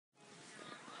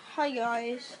Hi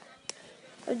guys,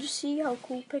 I just see how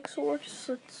cool Pixel works.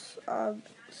 Let's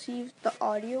see if the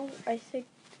audio. I think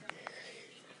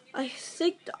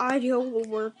the audio will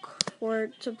work for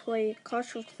it to play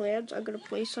Clash of Clans. I'm gonna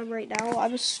play some right now.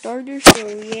 I'm a starter, so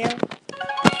yeah.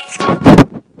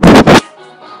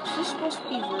 Is this supposed to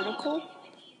be vertical?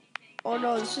 Oh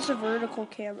no, this is a vertical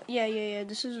cam. Yeah.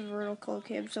 This is a vertical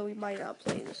cam, so we might not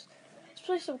play this. Let's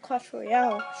play some Clash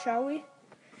Royale, shall we?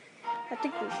 I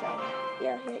think we shall.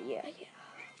 Yeah.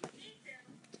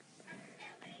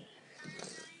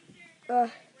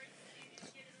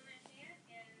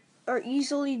 Are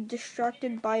easily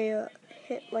distracted by a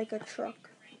hit like a truck.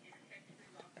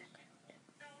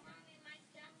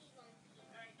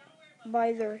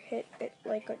 By their hit it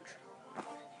like a truck.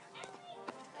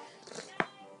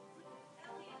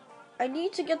 I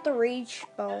need to get the rage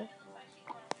spell.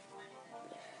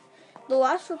 The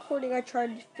last recording I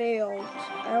tried failed.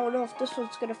 I don't know if this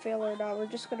one's gonna fail or not. We're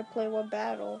just gonna play one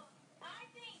battle.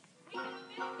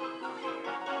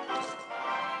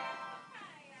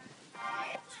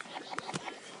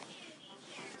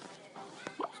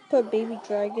 Put baby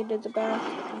dragon in the back,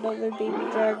 another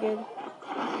baby dragon,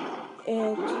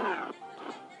 and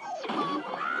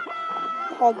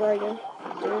hog rider.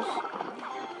 There's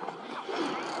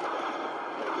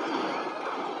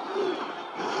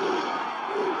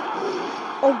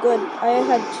oh good, I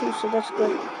had two, so that's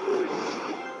good.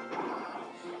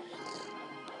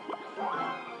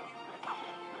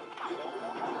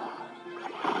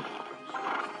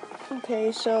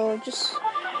 Okay, so just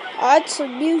add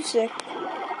some music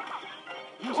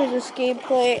to this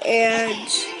gameplay, and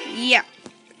yeah.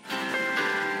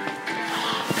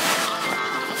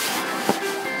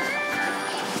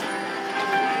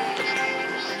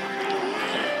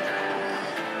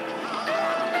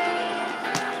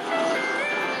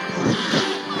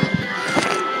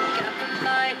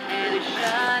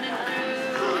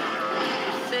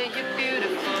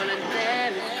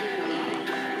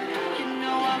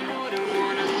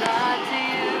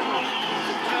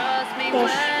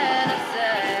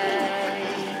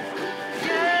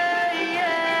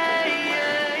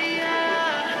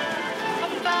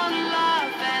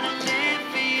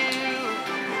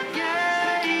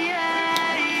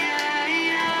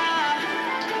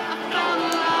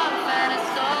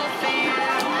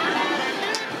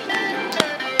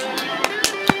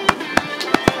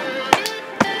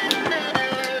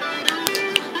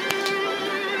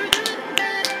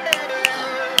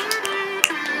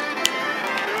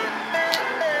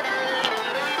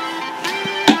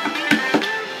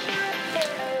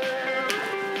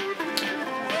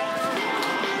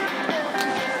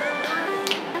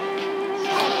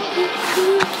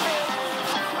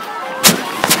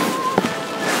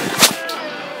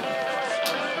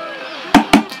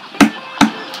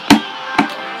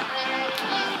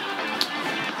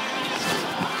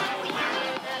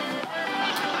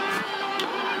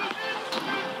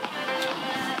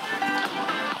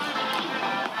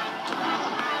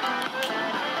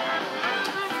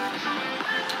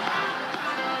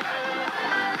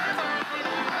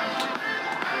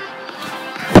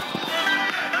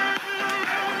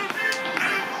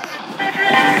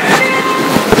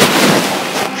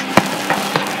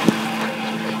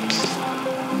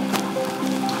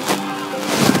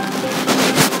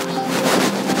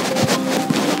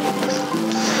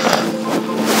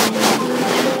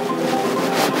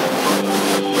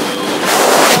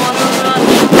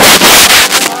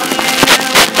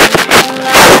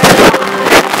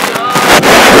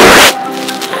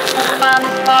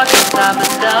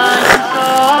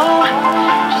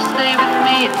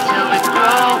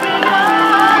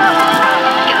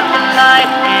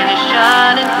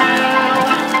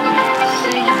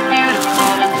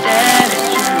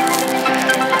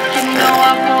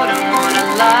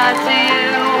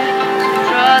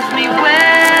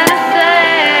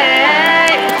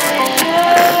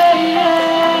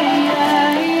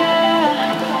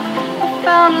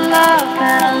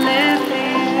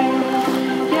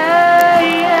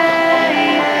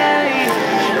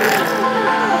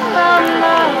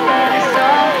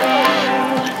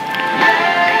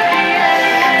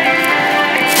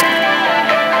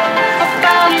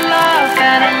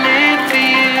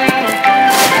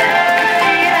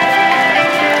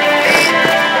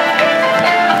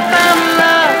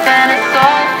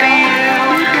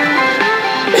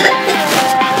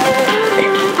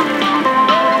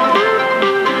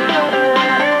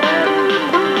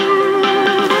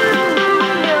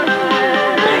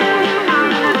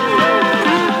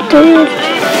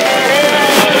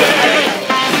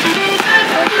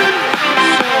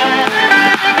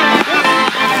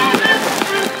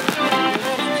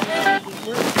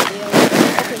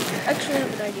 actually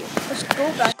have an idea. Let's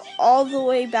go back all the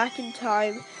way back in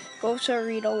time, go to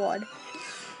Arena 1,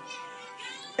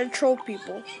 and troll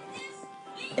people.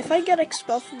 If I get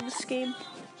expelled from this game,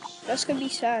 that's gonna be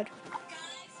sad.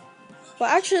 But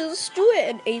actually, let's do it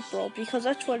in April, because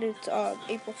that's when it's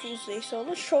April Fool's Day. So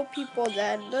let's troll people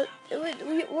then.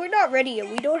 We're not ready yet.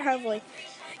 We don't have like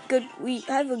good. We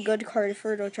have a good card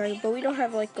for no dragon, but we don't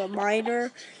have like a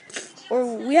miner. Or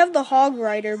we have the hog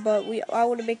rider, but I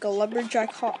want to make a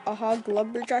lumberjack, a hog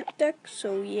lumberjack deck.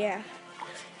 So yeah.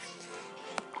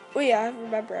 Oh yeah, I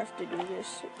remember I have to do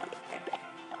this.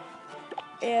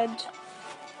 And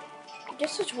I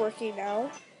guess it's working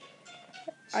now.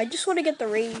 I just want to get the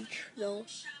range though.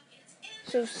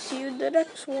 So see you in the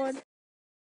next one.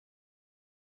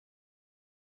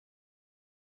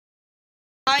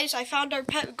 Guys, I found our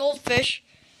pet goldfish.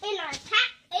 And our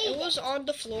cat ate it. It was on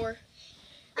the floor.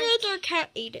 And our cat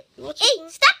ate it. Hey,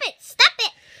 stop it! Stop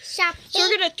it! Stop So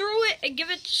we're gonna throw it and give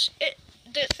it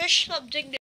the fish some dignity.